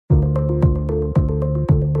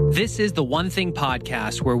This is the One Thing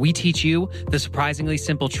podcast, where we teach you the surprisingly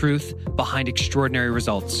simple truth behind extraordinary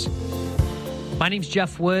results. My name's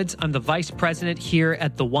Jeff Woods. I'm the vice president here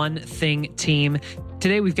at the One Thing team.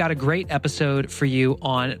 Today, we've got a great episode for you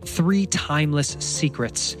on 3 timeless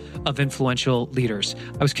secrets of influential leaders.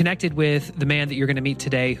 I was connected with the man that you're going to meet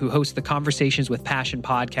today, who hosts the Conversations with Passion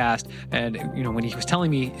podcast. And, when he was telling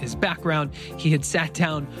me his background, he had sat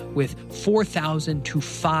down with 4,000 to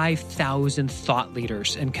 5,000 thought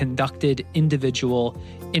leaders and conducted individual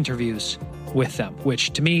interviews with them,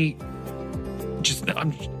 which to me,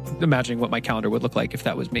 I'm imagining what my calendar would look like if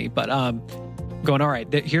that was me. But going, all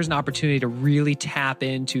right, here's an opportunity to really tap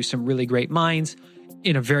into some really great minds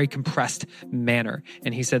in a very compressed manner.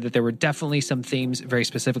 And he said that there were definitely some themes, very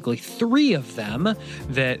specifically 3 of them,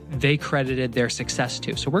 that they credited their success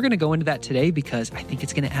to. So we're going to go into that today because I think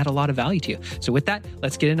it's going to add a lot of value to you. So with that,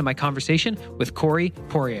 let's get into my conversation with Corey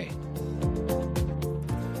Poirier.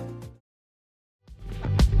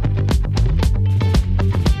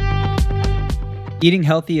 Eating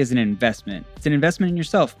healthy is an investment. It's an investment in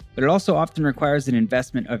yourself, but it also often requires an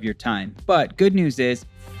investment of your time. But good news is,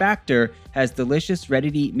 Factor has delicious,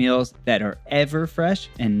 ready-to-eat meals that are ever fresh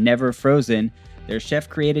and never frozen. They're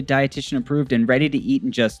chef-created, dietitian-approved, and ready to eat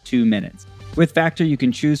in just 2 minutes. With Factor, you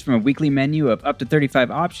can choose from a weekly menu of up to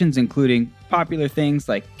 35 options, including popular things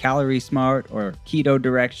like Calorie Smart or Keto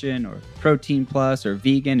Direction or Protein Plus or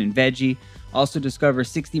Vegan and Veggie. Also discover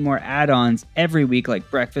 60 more add-ons every week,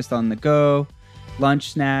 like breakfast on the go,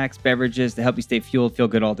 lunch snacks, beverages to help you stay fueled, feel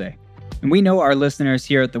good all day. And we know our listeners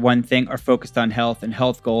here at The One Thing are focused on health and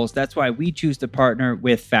health goals. That's why we choose to partner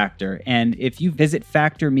with Factor. And if you visit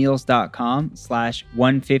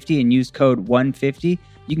factormeals.com/150 and use code 150,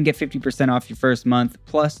 you can get 50% off your first month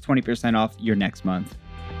plus 20% off your next month.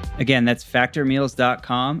 Again, that's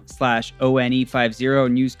factormeals.com/ONE50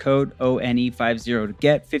 and use code ONE50 to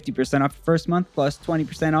get 50% off your first month plus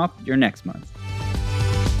 20% off your next month.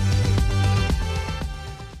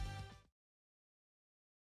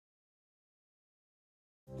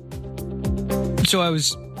 So I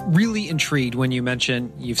was really intrigued when you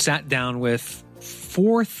mentioned you've sat down with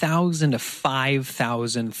 4,000 to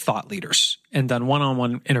 5,000 thought leaders and done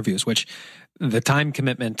one-on-one interviews, which the time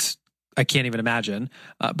commitment, I can't even imagine,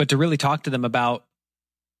 but to really talk to them about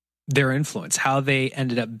their influence, how they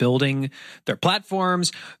ended up building their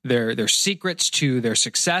platforms, their secrets to their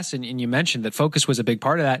success. And you mentioned that focus was a big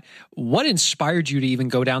part of that. What inspired you to even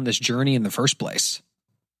go down this journey in the first place?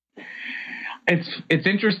 It's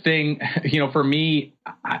interesting, for me,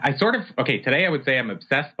 I sort of, today I would say I'm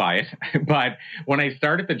obsessed by it, but when I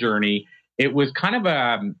started the journey, it was kind of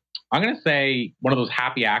I'm going to say one of those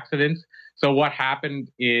happy accidents. So what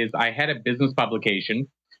happened is I had a business publication,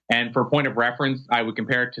 and for point of reference, I would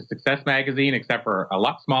compare it to Success Magazine, except for a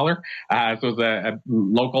lot smaller. So it was a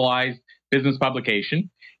localized business publication.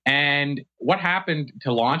 And what happened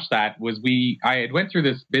to launch that was I had went through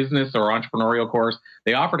this business or entrepreneurial course.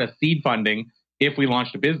 They offered us seed funding if we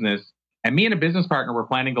launched a business. And me and a business partner were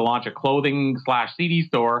planning to launch a clothing/CD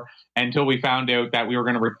store until we found out that we were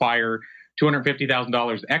going to require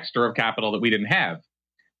 $250,000 extra of capital that we didn't have.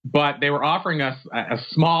 But they were offering us a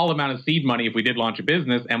small amount of seed money if we did launch a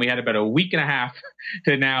business. And we had about a week and a half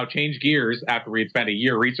to now change gears after we had spent a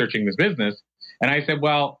year researching this business. And I said,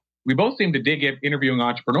 well, we both seem to dig at interviewing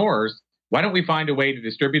entrepreneurs. Why don't we find a way to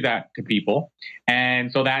distribute that to people?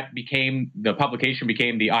 And so the publication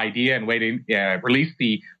became the idea and way to release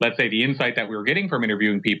the insight that we were getting from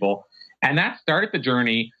interviewing people. And that started the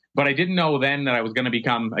journey. But I didn't know then that I was going to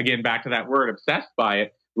become, again, back to that word, obsessed by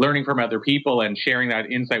it, learning from other people and sharing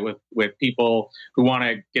that insight with people who want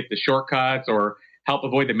to get the shortcuts or help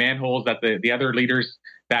avoid the manholes that the other leaders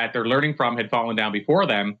that they're learning from had fallen down before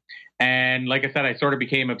them. And like I said, I sort of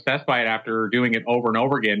became obsessed by it after doing it over and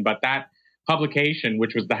over again. But that publication,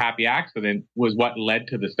 which was the happy accident, was what led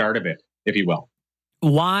to the start of it, if you will.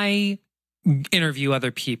 Why interview other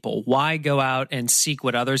people? Why go out and seek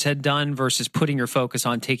what others had done versus putting your focus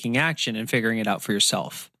on taking action and figuring it out for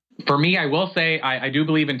yourself? For me, I will say I do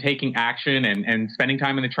believe in taking action and spending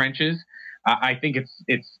time in the trenches. I think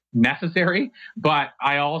it's necessary, but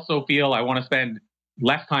I also feel I want to spend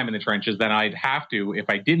less time in the trenches than I'd have to if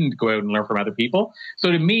I didn't go out and learn from other people.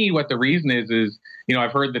 So to me, what the reason is,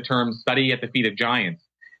 I've heard the term study at the feet of giants.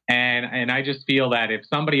 And I just feel that if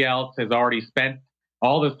somebody else has already spent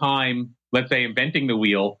all this time, let's say, inventing the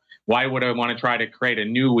wheel, why would I want to try to create a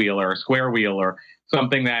new wheel or a square wheel or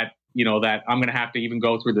something that, that I'm going to have to even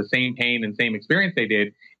go through the same pain and same experience they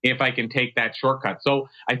did if I can take that shortcut? So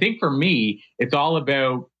I think for me, it's all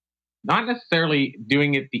about not necessarily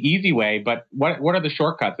doing it the easy way, but what are the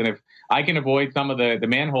shortcuts? And if I can avoid some of the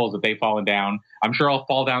manholes that they've fallen down, I'm sure I'll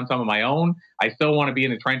fall down some of my own. I still want to be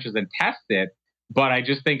in the trenches and test it, but I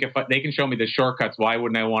just think if they can show me the shortcuts, why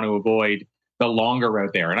wouldn't I want to avoid the longer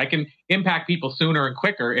route there? And I can impact people sooner and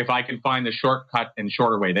quicker if I can find the shortcut and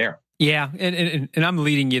shorter way there. Yeah, and I'm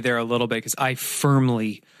leading you there a little bit because I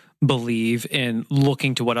firmly believe in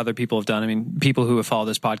looking to what other people have done. I mean, people who have followed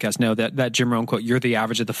this podcast know that Jim Rohn quote, "You're the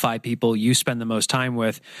average of the 5 people you spend the most time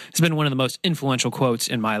with," has been one of the most influential quotes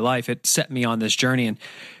in my life. It set me on this journey. And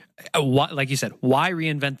like you said, why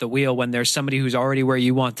reinvent the wheel when there's somebody who's already where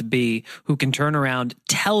you want to be, who can turn around,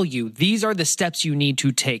 tell you, these are the steps you need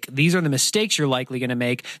to take. These are the mistakes you're likely going to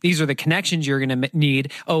make. These are the connections you're going to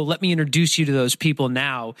need. Oh, let me introduce you to those people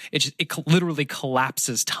now. It literally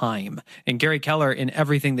collapses time. And Gary Keller, in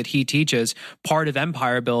everything that he teaches, part of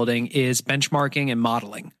empire building is benchmarking and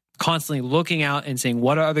modeling. Constantly looking out and saying,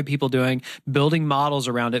 what are other people doing, building models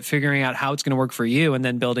around it, figuring out how it's going to work for you, and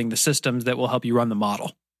then building the systems that will help you run the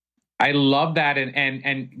model. I love that.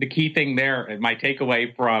 And the key thing there, my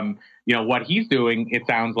takeaway from, what he's doing, it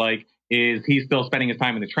sounds like, is he's still spending his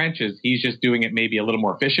time in the trenches. He's just doing it maybe a little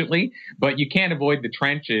more efficiently, but you can't avoid the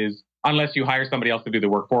trenches unless you hire somebody else to do the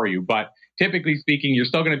work for you. But typically speaking, you're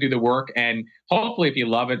still going to do the work. And hopefully, if you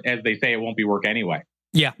love it, as they say, it won't be work anyway.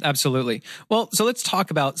 Yeah, absolutely. Well, so let's talk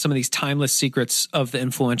about some of these timeless secrets of the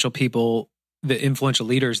influential people, the influential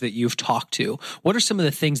leaders that you've talked to. What are some of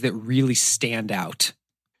the things that really stand out?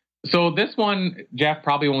 So this one, Jeff,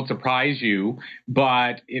 probably won't surprise you,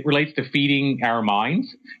 but it relates to feeding our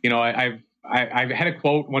minds. I've had a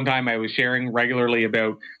quote one time I was sharing regularly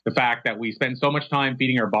about the fact that we spend so much time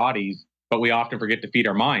feeding our bodies, but we often forget to feed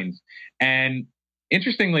our minds. And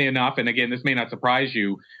interestingly enough, and again, this may not surprise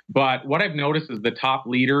you, but what I've noticed is the top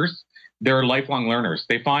leaders, they're lifelong learners.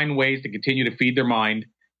 They find ways to continue to feed their mind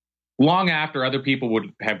long after other people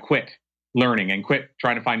would have quit learning and quit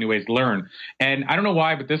trying to find new ways to learn. And I don't know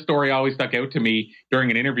why, but this story always stuck out to me during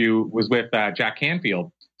an interview was with Jack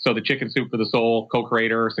Canfield. So the Chicken Soup for the Soul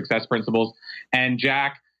co-creator, Success Principles. And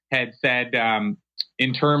Jack had said,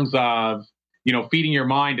 in terms of, feeding your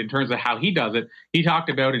mind, in terms of how he does it, he talked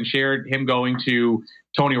about and shared him going to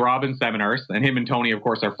Tony Robbins seminars, and him and Tony, of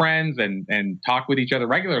course, are friends and talk with each other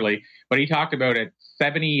regularly. But he talked about at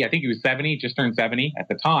 70, I think he was 70, just turned 70 at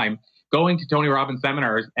the time, going to Tony Robbins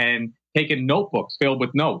seminars and taking notebooks filled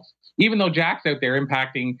with notes. Even though Jack's out there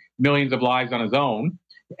impacting millions of lives on his own,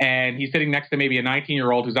 and he's sitting next to maybe a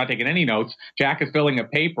 19-year-old who's not taking any notes, Jack is filling a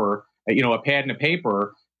paper, a pad and a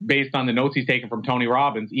paper based on the notes he's taken from Tony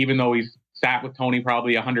Robbins, even though he's sat with Tony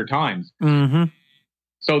probably 100 times. Mm-hmm.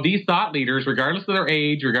 So these thought leaders, regardless of their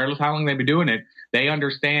age, regardless of how long they've been doing it, they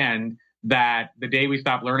understand that the day we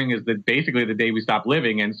stop learning is basically the day we stop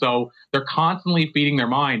living. And so they're constantly feeding their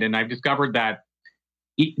mind. And I've discovered that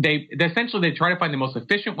they try to find the most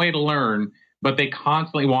efficient way to learn, but they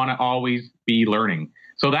constantly want to always be learning.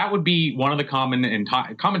 So that would be one of the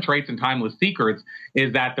common traits and timeless secrets,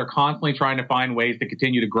 is that they're constantly trying to find ways to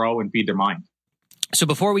continue to grow and feed their mind. So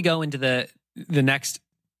before we go into the next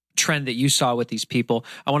trend that you saw with these people,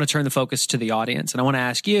 I want to turn the focus to the audience. And I want to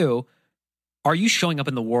ask you, are you showing up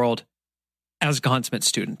in the world as a consummate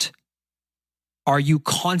student? Are you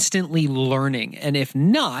constantly learning? And if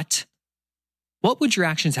not, what would your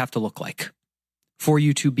actions have to look like for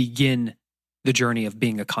you to begin the journey of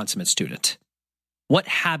being a consummate student? What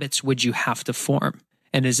habits would you have to form?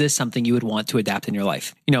 And is this something you would want to adapt in your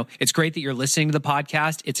life? It's great that you're listening to the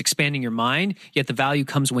podcast. It's expanding your mind, yet the value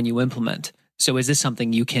comes when you implement. So is this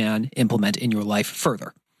something you can implement in your life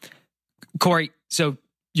further? Corey, so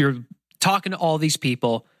you're talking to all these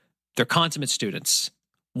people. They're consummate students.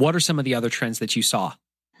 What are some of the other trends that you saw?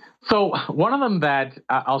 So one of them that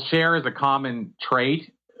I'll share as a common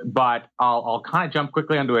trait, but I'll kind of jump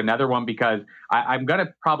quickly onto another one because I'm going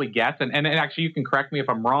to probably guess, and actually you can correct me if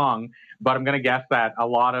I'm wrong, but I'm going to guess that a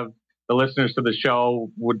lot of the listeners to the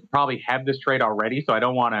show would probably have this trait already. So I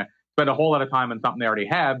don't want to spend a whole lot of time on something they already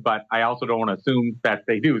have, but I also don't want to assume that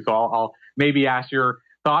they do. So I'll maybe ask your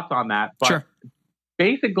thoughts on that. But sure.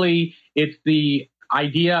 Basically, it's the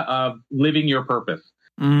idea of living your purpose.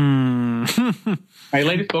 My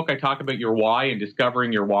latest book, I talk about your why and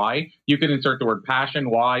discovering your why. You can insert the word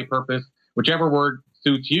passion, why, purpose, whichever word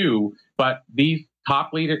suits you. But these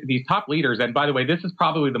top leaders, and by the way, this is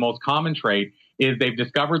probably the most common trait, is they've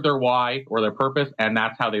discovered their why or their purpose, and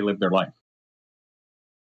that's how they live their life.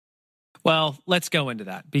 Well, let's go into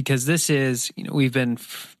that, because this is, we've been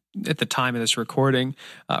at the time of this recording,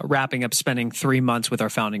 wrapping up spending 3 months with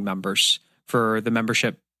our founding members for the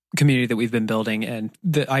membership community that we've been building. And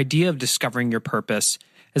the idea of discovering your purpose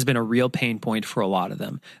has been a real pain point for a lot of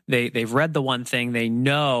them. They've read the one thing. They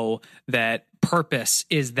know that purpose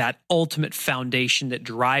is that ultimate foundation that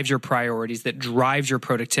drives your priorities, that drives your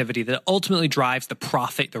productivity, that ultimately drives the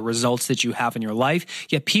profit, the results that you have in your life.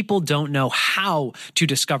 Yet people don't know how to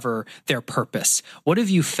discover their purpose. What have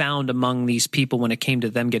you found among these people when it came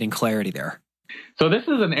to them getting clarity there? So this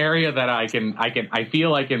is an area that I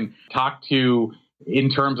feel I can talk to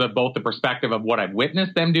in terms of both the perspective of what I've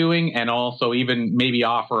witnessed them doing and also even maybe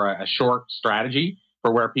offer a short strategy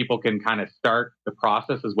for where people can kind of start the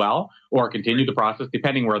process as well or continue the process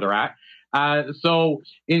depending where they're at. And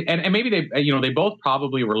maybe they both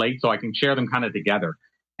probably relate, so I can share them kind of together.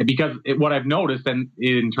 And because what I've noticed and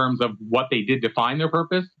in terms of what they did to find their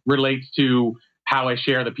purpose relates to how I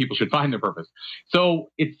share that people should find their purpose. So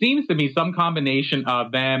it seems to me some combination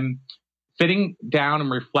of them sitting down and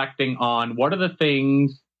reflecting on what are the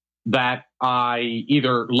things that I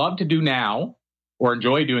either love to do now or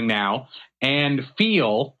enjoy doing now and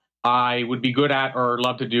feel I would be good at or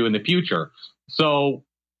love to do in the future. So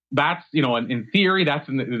that's, in theory, that's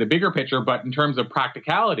in the bigger picture. But in terms of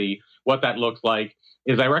practicality, what that looks like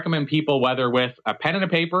is I recommend people, whether with a pen and a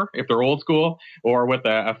paper, if they're old school, or with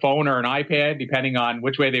a phone or an iPad, depending on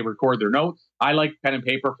which way they record their notes. I like pen and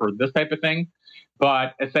paper for this type of thing,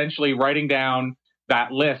 but essentially writing down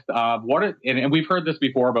that list of and we've heard this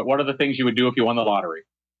before, but what are the things you would do if you won the lottery?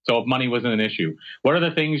 So if money wasn't an issue, what are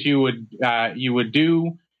the things you would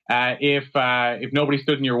do if nobody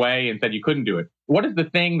stood in your way and said you couldn't do it? What is the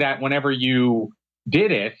thing that whenever you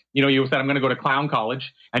did it, you said, I'm going to go to clown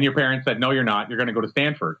college, and your parents said, no, you're not. You're going to go to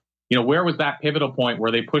Stanford. Where was that pivotal point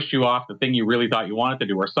where they pushed you off the thing you really thought you wanted to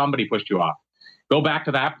do, or somebody pushed you off? Go back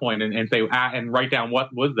to that point and say, and write down what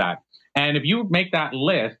was that. And if you make that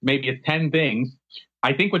list, maybe it's 10 things,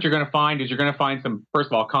 I think what you're going to find is you're going to find some, first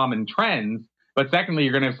of all, common trends, but secondly,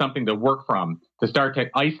 you're going to have something to work from to start to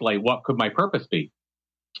isolate what could my purpose be.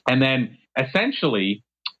 And then essentially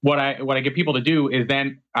what I get people to do is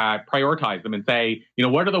then prioritize them and say,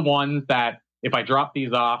 what are the ones that if I drop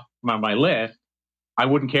these off my list, I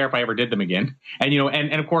wouldn't care if I ever did them again. And,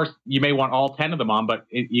 and of course, you may want all 10 of them on, but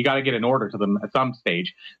you got to get an order to them at some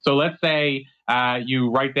stage. So let's say you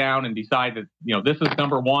write down and decide that, this is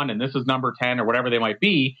number 1 and this is number 10 or whatever they might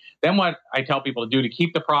be. Then what I tell people to do to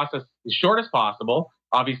keep the process as short as possible,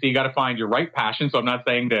 obviously you got to find your right passion. So I'm not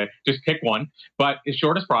saying to just pick one, but as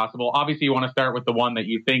short as possible. Obviously you want to start with the one that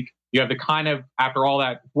you think you have the kind of, after all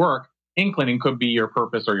that work, inkling could be your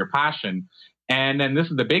purpose or your passion. And then this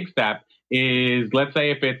is the big step. Is let's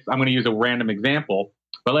say if it's, I'm going to use a random example,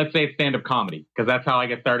 but let's say it's stand-up comedy, because that's how I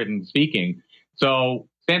get started in speaking. So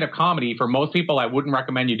stand-up comedy, for most people, I wouldn't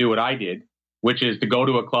recommend you do what I did, which is to go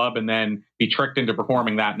to a club and then be tricked into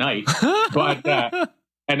performing that night. But,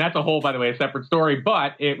 and that's a whole, by the way, a separate story,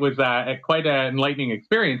 but it was quite an enlightening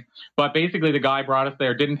experience. But basically the guy brought us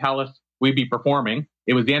there, didn't tell us we'd be performing.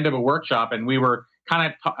 It was the end of a workshop and we were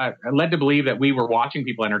kind of led to believe that we were watching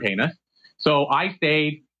people entertain us. So I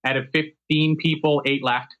stayed. Out of 15 people, 8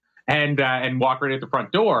 left, and walk right at the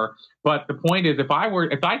front door. But the point is, if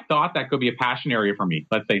I thought that could be a passion area for me,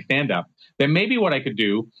 let's say stand up, then maybe what I could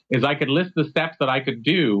do is I could list the steps that I could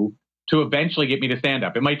do to eventually get me to stand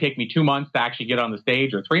up. It might take me 2 months to actually get on the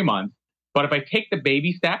stage or 3 months. But if I take the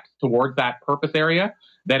baby steps towards that purpose area,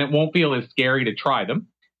 then it won't feel as scary to try them.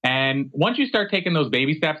 And once you start taking those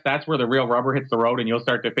baby steps, that's where the real rubber hits the road and you'll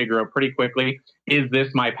start to figure out pretty quickly, is this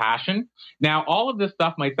my passion? Now, all of this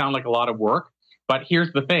stuff might sound like a lot of work, but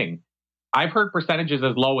here's the thing. I've heard percentages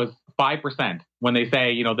as low as 5% when they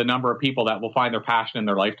say, the number of people that will find their passion in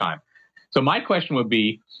their lifetime. So my question would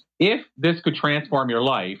be, if this could transform your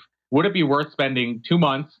life, would it be worth spending 2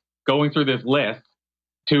 months going through this list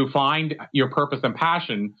to find your purpose and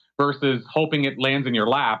passion versus hoping it lands in your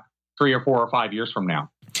lap 3 or 4 or 5 years from now?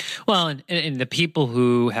 Well, and the people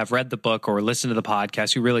who have read the book or listen to the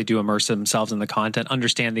podcast, who really do immerse themselves in the content,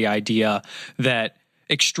 understand the idea that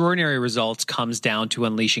extraordinary results comes down to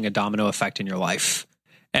unleashing a domino effect in your life.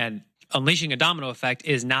 And unleashing a domino effect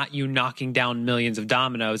is not you knocking down millions of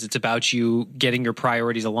dominoes. It's about you getting your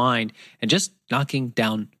priorities aligned and just knocking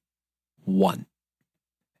down one.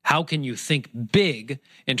 How can you think big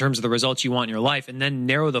in terms of the results you want in your life and then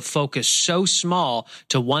narrow the focus so small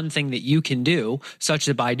to one thing that you can do, such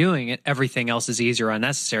that by doing it, everything else is easier or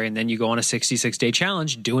unnecessary. And then you go on a 66-day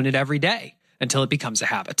challenge doing it every day until it becomes a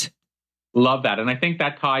habit. Love that. And I think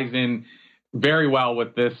that ties in very well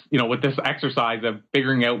with this, with this exercise of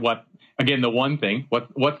figuring out what, again, the one thing,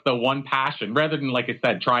 what's the one passion, rather than, like I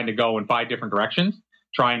said, trying to go in 5 different directions,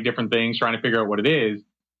 trying different things, trying to figure out what it is.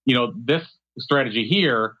 This strategy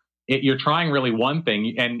here, you're trying really one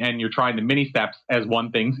thing and you're trying the mini steps as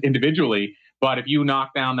one thing individually, But if you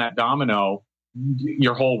knock down that domino,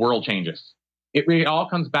 your whole world changes. It really all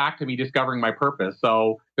comes back to me discovering my purpose.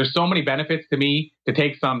 So there's so many benefits to me to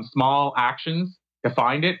take some small actions to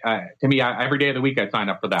find it. To me, every day of the week, I sign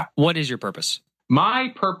up for that. What is your purpose?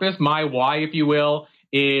 My purpose, my why, if you will,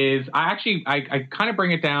 is I kind of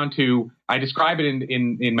bring it down to, I describe it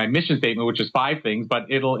in my mission statement, which is 5 things, but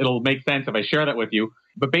it'll make sense if I share that with you.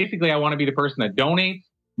 But basically, I want to be the person that donates,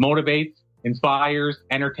 motivates, inspires,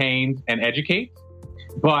 entertains, and educates.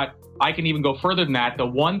 But I can even go further than that. The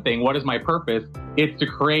one thing, what is my purpose? It's to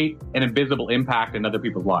create an invisible impact in other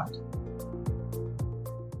people's lives.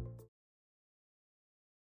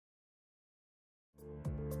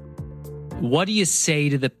 What do you say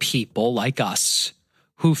to the people like us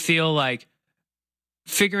who feel like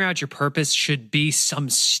figuring out your purpose should be some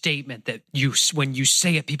statement that when you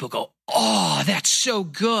say it, people go, "Oh, that's so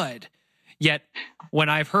good." Yet when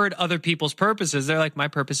I've heard other people's purposes, they're like, "My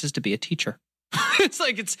purpose is to be a teacher."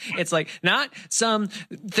 it's like not some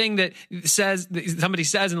thing that somebody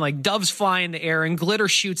says and like doves fly in the air and glitter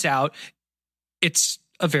shoots out. It's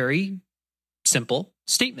a very simple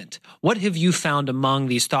statement. What have you found among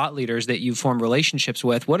these thought leaders that you form relationships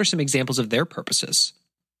with? What are some examples of their purposes?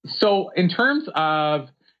 So in terms of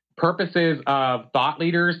purposes of thought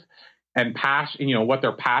leaders and passion, what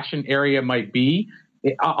their passion area might be,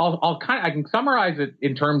 I can summarize it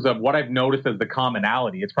in terms of what I've noticed as the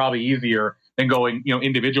commonality. It's probably easier than going,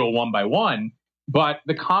 individual one by one, but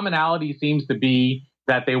the commonality seems to be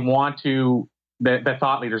that they want to, the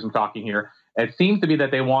thought leaders I'm talking here, it seems to be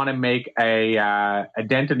that they want to make a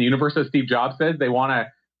dent in the universe, as Steve Jobs says. They want to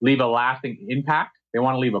leave a lasting impact. They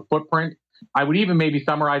want to leave a footprint. I would even maybe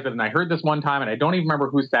summarize it, and I heard this one time, and I don't even remember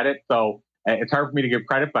who said it, so it's hard for me to give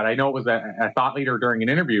credit, but I know it was a thought leader during an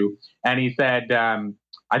interview, and he said,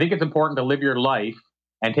 I think it's important to live your life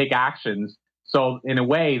and take actions so in a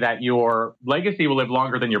way that your legacy will live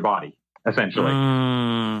longer than your body, essentially.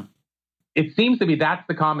 It seems to be that's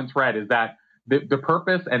the common thread, is that the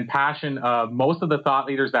purpose and passion of most of the thought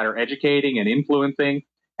leaders that are educating and influencing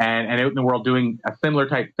and out in the world doing a similar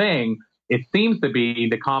type thing, it seems to be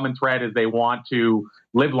the common thread is they want to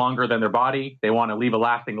live longer than their body. They want to leave a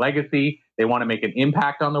lasting legacy. They want to make an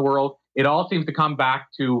impact on the world. It all seems to come back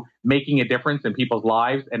to making a difference in people's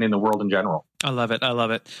lives and in the world in general. I love it.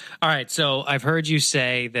 All right. So I've heard you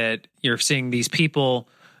say that you're seeing these people,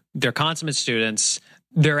 they're consummate students.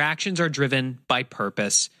 Their actions are driven by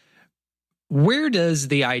purpose. Where does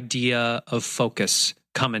the idea of focus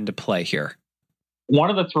come into play here? One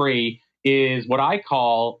of the 3 is what I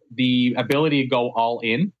call the ability to go all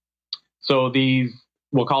in. So these,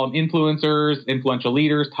 we'll call them influencers, influential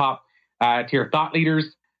leaders, top tier thought leaders.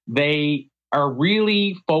 They are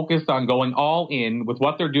really focused on going all in with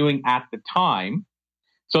what they're doing at the time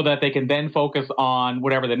so that they can then focus on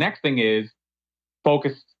whatever the next thing is,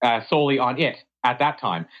 focus solely on it at that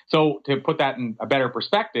time. So to put that in a better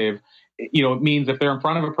perspective, it means if they're in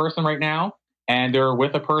front of a person right now and they're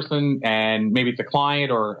with a person and maybe it's a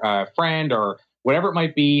client or a friend or whatever it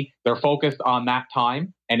might be, they're focused on that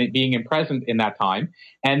time and it being present in that time.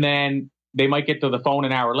 And then they might get to the phone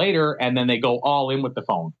an hour later and then they go all in with the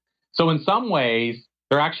phone. So in some ways,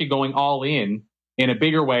 they're actually going all in a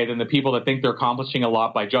bigger way than the people that think they're accomplishing a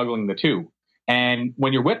lot by juggling the two. And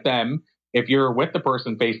when you're with them, if you're with the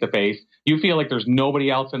person face to face, you feel like there's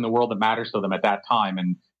nobody else in the world that matters to them at that time.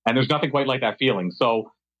 And there's nothing quite like that feeling.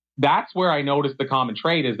 So that's where I noticed the common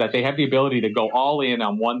trait is that they have the ability to go all in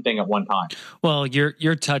on one thing at one time. Well,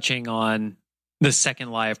 you're touching on the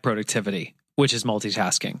second lie of productivity, which is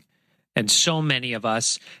multitasking. And so many of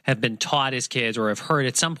us have been taught as kids or have heard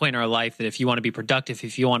at some point in our life that if you want to be productive,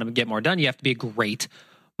 if you want to get more done, you have to be a great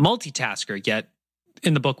multitasker. Yet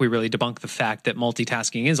in the book, we really debunk the fact that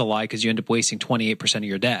multitasking is a lie because you end up wasting 28% of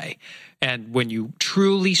your day. And when you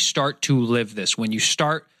truly start to live this, when you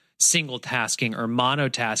start single tasking or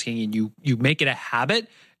monotasking and you make it a habit,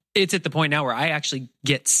 it's at the point now where I actually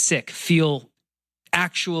get sick, feel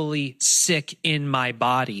actually sick in my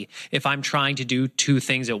body if I'm trying to do 2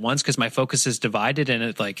 things at once because my focus is divided and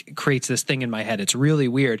it like creates this thing in my head. It's really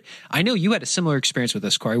weird. I know you had a similar experience with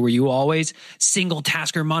this, Corey. Were you always single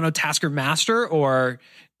tasker, monotasker master, or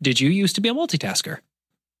did you used to be a multitasker?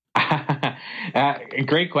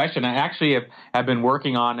 Great question. I actually have been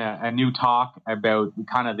working on a new talk about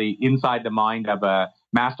kind of the inside the mind of a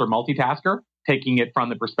master multitasker, taking it from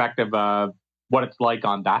the perspective of what it's like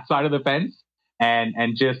on that side of the fence.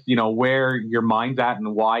 And just, where your mind's at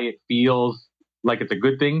and why it feels like it's a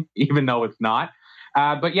good thing, even though it's not.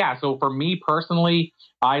 But yeah, so for me personally,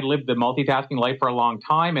 I lived the multitasking life for a long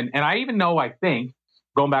time. And I even know, I think,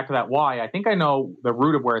 going back to that why, I think I know the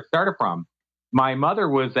root of where it started from. my mother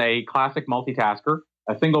was a classic multitasker,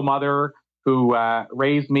 a single mother who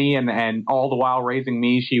raised me, and all the while raising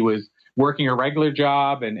me, she was working a regular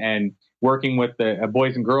job and working with the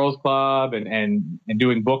Boys and Girls Club and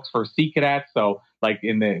doing books for Sea Cadets. So like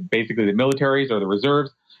in basically the militaries or the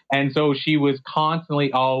reserves. And so she was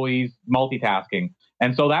constantly always multitasking.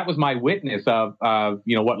 And so that was my witness of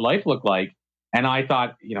what life looked like. And I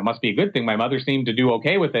thought, must be a good thing. My mother seemed to do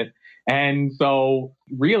okay with it. And so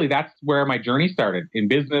really that's where my journey started in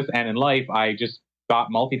business and in life. I just thought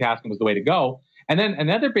multitasking was the way to go. And then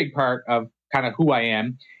another big part of kind of who I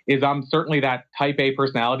am is I'm certainly that type A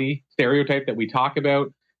personality stereotype that we talk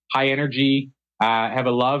about, high energy, have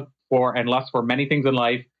a love for and lust for many things in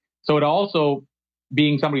life. So it also,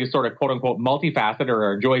 being somebody who's sort of quote unquote multifaceted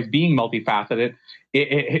or enjoys being multifaceted,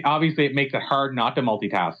 it obviously it makes it hard not to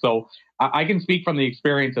multitask. So I can speak from the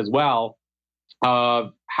experience as well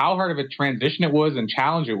of how hard of a transition it was and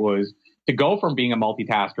challenge it was to go from being a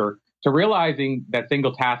multitasker to realizing that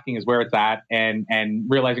single tasking is where it's at and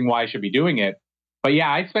realizing why I should be doing it. But yeah,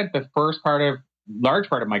 I spent the large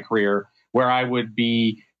part of my career where I would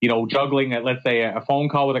be, juggling let's say a phone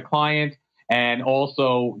call with a client and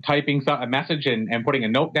also typing a message and putting a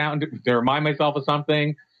note down to remind myself of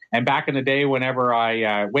something. And back in the day, whenever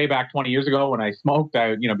way back 20 years ago when I smoked, I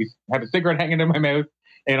would, have a cigarette hanging in my mouth,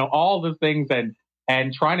 all the things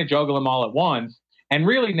and trying to juggle them all at once and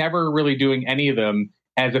really never really doing any of them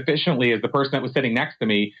as efficiently as the person that was sitting next to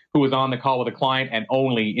me who was on the call with a client and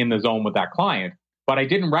only in the zone with that client. But I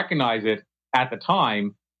didn't recognize it at the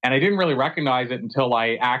time. And I didn't really recognize it until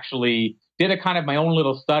I actually did a kind of my own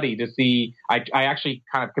little study to see, I actually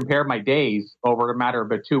kind of compared my days over a matter of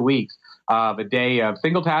about 2 weeks of a day of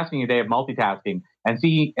single tasking, a day of multitasking, and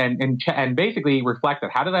see, and basically reflected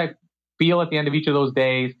how did I feel at the end of each of those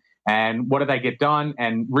days and what did I get done,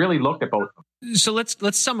 and really looked at both of them. So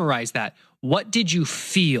let's summarize that. What did you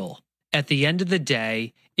feel at the end of the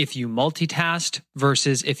day if you multitasked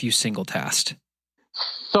versus if you single tasked?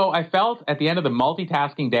 So I felt at the end of the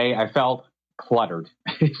multitasking day, I felt cluttered.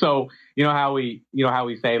 So you know how we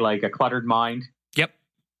say like a cluttered mind. Yep.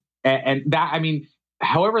 And that, I mean,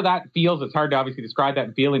 however that feels, it's hard to obviously describe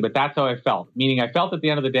that feeling, but that's how I felt. Meaning I felt at the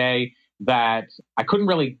end of the day that I couldn't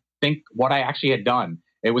really think what I actually had done.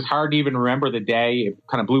 It was hard to even remember the day. It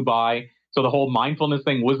kind of blew by. So the whole mindfulness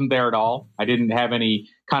thing wasn't there at all. I didn't have any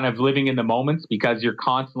kind of living in the moments because you're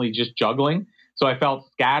constantly just juggling. So I felt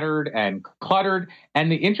scattered and cluttered.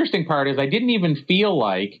 And the interesting part is I didn't even feel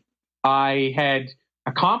like I had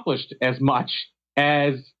accomplished as much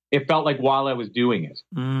as it felt like while I was doing it.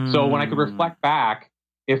 So when I could reflect back,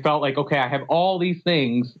 it felt like, okay, I have all these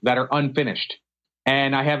things that are unfinished.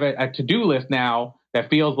 And I have a to-do list now that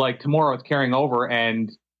feels like tomorrow it's carrying over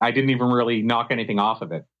and I didn't even really knock anything off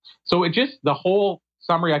of it. So it just, the whole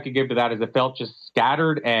summary I could give to that is it felt just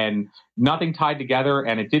scattered and nothing tied together,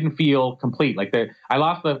 and it didn't feel complete. Like it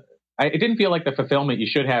didn't feel like the fulfillment you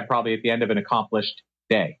should have probably at the end of an accomplished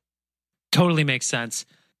day. Totally makes sense.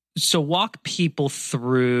 So walk people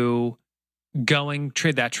through going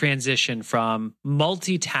that transition from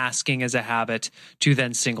multitasking as a habit to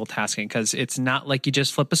then single tasking, because it's not like you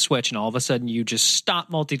just flip a switch and all of a sudden you just stop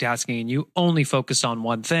multitasking and you only focus on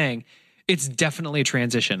one thing. It's definitely a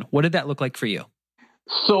transition. What did that look like for you?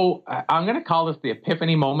 So I'm going to call this the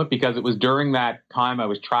epiphany moment because it was during that time I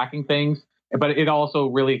was tracking things, but it also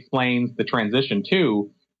really explains the transition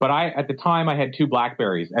too. But at the time I had 2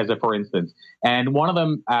 BlackBerries as a, for instance, and one of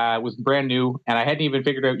them was brand new and I hadn't even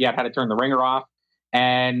figured out yet how to turn the ringer off.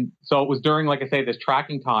 And so it was during, like I say, this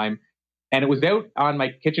tracking time, and it was out on my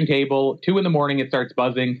kitchen table, 2 a.m. it starts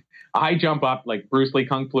buzzing. I jump up like Bruce Lee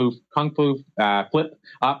Kung Fu, flip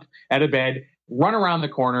up out of bed, run around the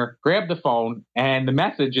corner, grab the phone, and the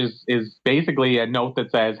message is basically a note that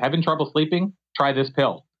says, having trouble sleeping? Try this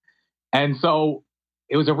pill. And so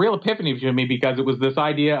it was a real epiphany to me because it was this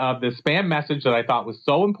idea of this spam message that I thought was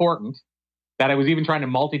so important that I was even trying to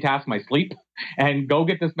multitask my sleep and go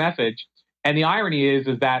get this message. And the irony is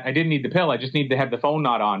that I didn't need the pill. I just needed to have the phone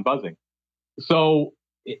not on buzzing. So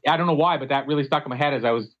I don't know why, but that really stuck in my head as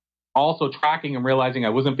I was also tracking and realizing I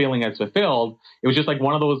wasn't feeling as fulfilled. It was just like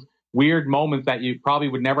one of those weird moments that you probably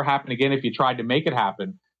would never happen again if you tried to make it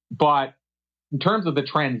happen. But in terms of the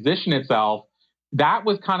transition itself, that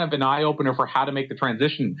was kind of an eye-opener for how to make the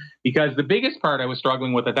transition, because the biggest part I was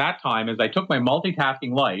struggling with at that time is I took my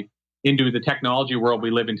multitasking life into the technology world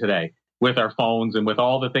we live in today with our phones and with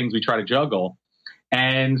all the things we try to juggle.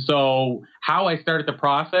 And so how I started the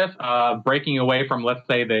process of breaking away from, let's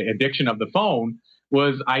say, the addiction of the phone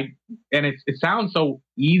was it sounds so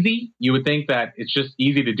easy. You would think that it's just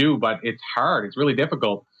easy to do, but it's hard. It's really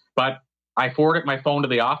difficult. But I forwarded my phone to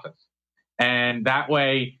the office. And that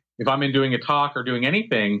way, if I'm in doing a talk or doing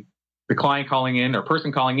anything, the client calling in or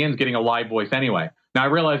person calling in is getting a live voice anyway. Now, I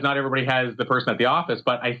realize not everybody has the person at the office,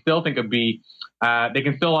 but I still think it'd be, they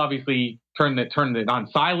can still obviously turn it on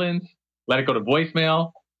silence, let it go to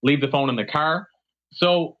voicemail, leave the phone in the car.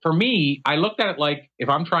 So for me, I looked at it like if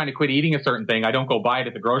I'm trying to quit eating a certain thing, I don't go buy it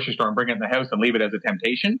at the grocery store and bring it in the house and leave it as a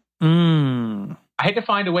temptation. I had to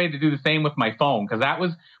find a way to do the same with my phone, because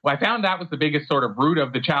I found that was the biggest sort of root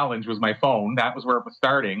of the challenge was my phone. That was where it was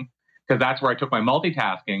starting, because that's where I took my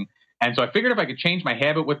multitasking. And so I figured if I could change my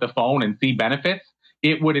habit with the phone and see benefits,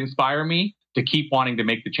 it would inspire me to keep wanting to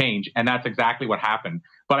make the change. And that's exactly what happened.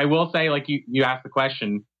 But I will say, like you asked the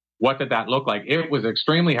question, what did that look like? It was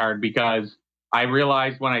extremely hard, because I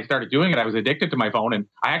realized when I started doing it, I was addicted to my phone. And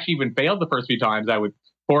I actually even failed the first few times. I would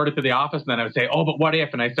forward it to the office and then I would say, oh, but what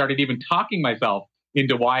if? And I started even talking myself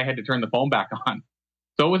into why I had to turn the phone back on.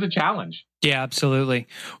 So it was a challenge. Yeah, absolutely.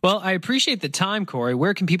 Well, I appreciate the time, Corey.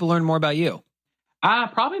 Where can people learn more about you?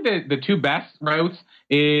 Probably the two best routes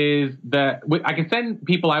is I can send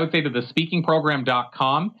people, I would say, to the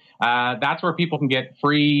speakingprogram.com. That's where people can get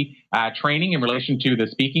free training in relation to the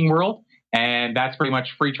speaking world. And that's pretty much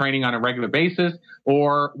free training on a regular basis.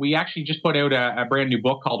 Or we actually just put out a brand new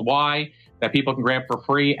book called Why that people can grab for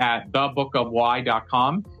free at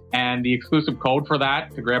thebookofwhy.com. And the exclusive code for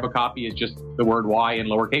that to grab a copy is just the word why in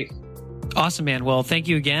lowercase. Awesome, man. Well, thank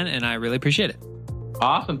you again, and I really appreciate it.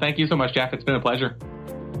 Awesome. Thank you so much, Jeff. It's been a pleasure.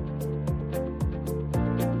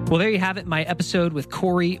 Well, there you have it, my episode with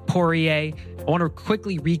Corey Poirier. I want to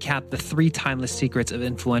quickly recap the 3 timeless secrets of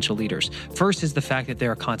influential leaders. First is the fact that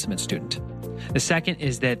they're a consummate student. The second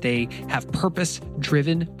is that they have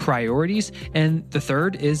purpose-driven priorities. And the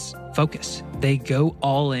third is focus. They go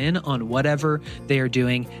all in on whatever they are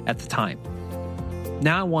doing at the time.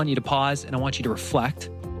 Now I want you to pause and I want you to reflect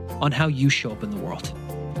on how you show up in the world.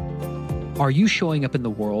 Are you showing up in the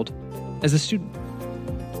world as a student?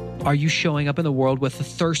 Are you showing up in the world with a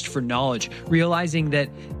thirst for knowledge, realizing that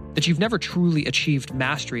you've never truly achieved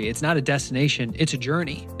mastery? It's not a destination, it's a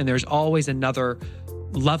journey. And there's always another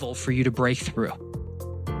level for you to break through.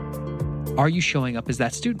 Are you showing up as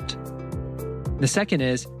that student? The second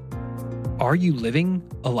is, are you living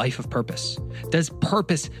a life of purpose? Does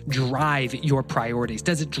purpose drive your priorities?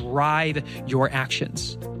 Does it drive your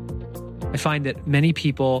actions? I find that many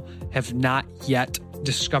people have not yet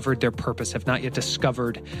discovered their purpose, have not yet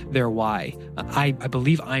discovered their why. I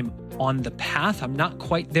believe I'm on the path. I'm not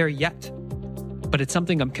quite there yet, but it's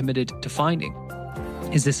something I'm committed to finding.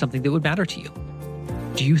 Is this something that would matter to you?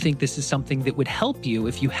 Do you think this is something that would help you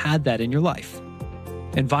if you had that in your life?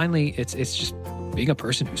 And finally, it's just being a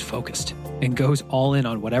person who's focused and goes all in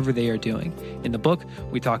on whatever they are doing. In the book,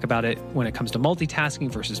 we talk about it when it comes to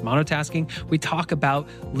multitasking versus monotasking. We talk about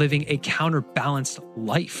living a counterbalanced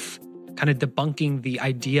life, kind of debunking the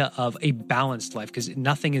idea of a balanced life, because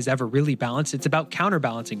nothing is ever really balanced. It's about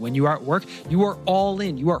counterbalancing. When you are at work, you are all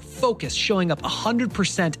in, you are focused, showing up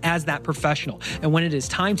 100% as that professional. And when it is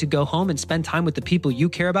time to go home and spend time with the people you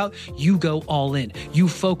care about, you go all in, you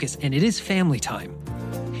focus, and it is family time.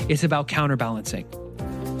 It's about counterbalancing.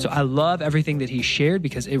 So I love everything that he shared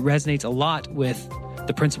because it resonates a lot with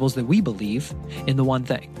the principles that we believe in the one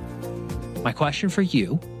thing. My question for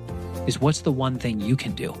you is, what's the one thing you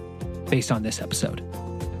can do based on this episode,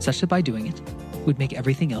 such that by doing it would make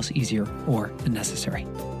everything else easier or unnecessary?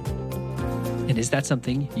 And is that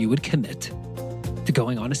something you would commit to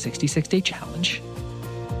going on a 66-day challenge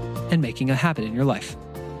and making a habit in your life?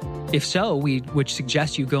 If so, we would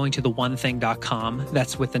suggest you going to theonething.com.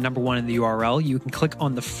 That's with the number 1 in the URL. You can click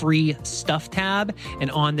on the free stuff tab, and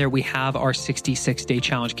on there we have our 66-day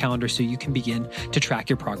challenge calendar so you can begin to track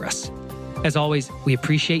your progress. As always, we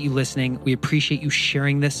appreciate you listening. We appreciate you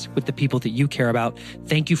sharing this with the people that you care about.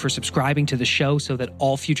 Thank you for subscribing to the show so that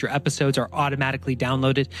all future episodes are automatically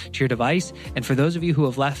downloaded to your device. And for those of you who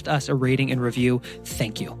have left us a rating and review,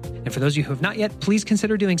 thank you. And for those of you who have not yet, please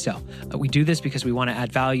consider doing so. We do this because we want to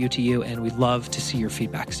add value to you and we'd love to see your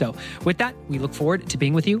feedback. So with that, we look forward to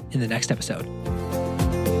being with you in the next episode.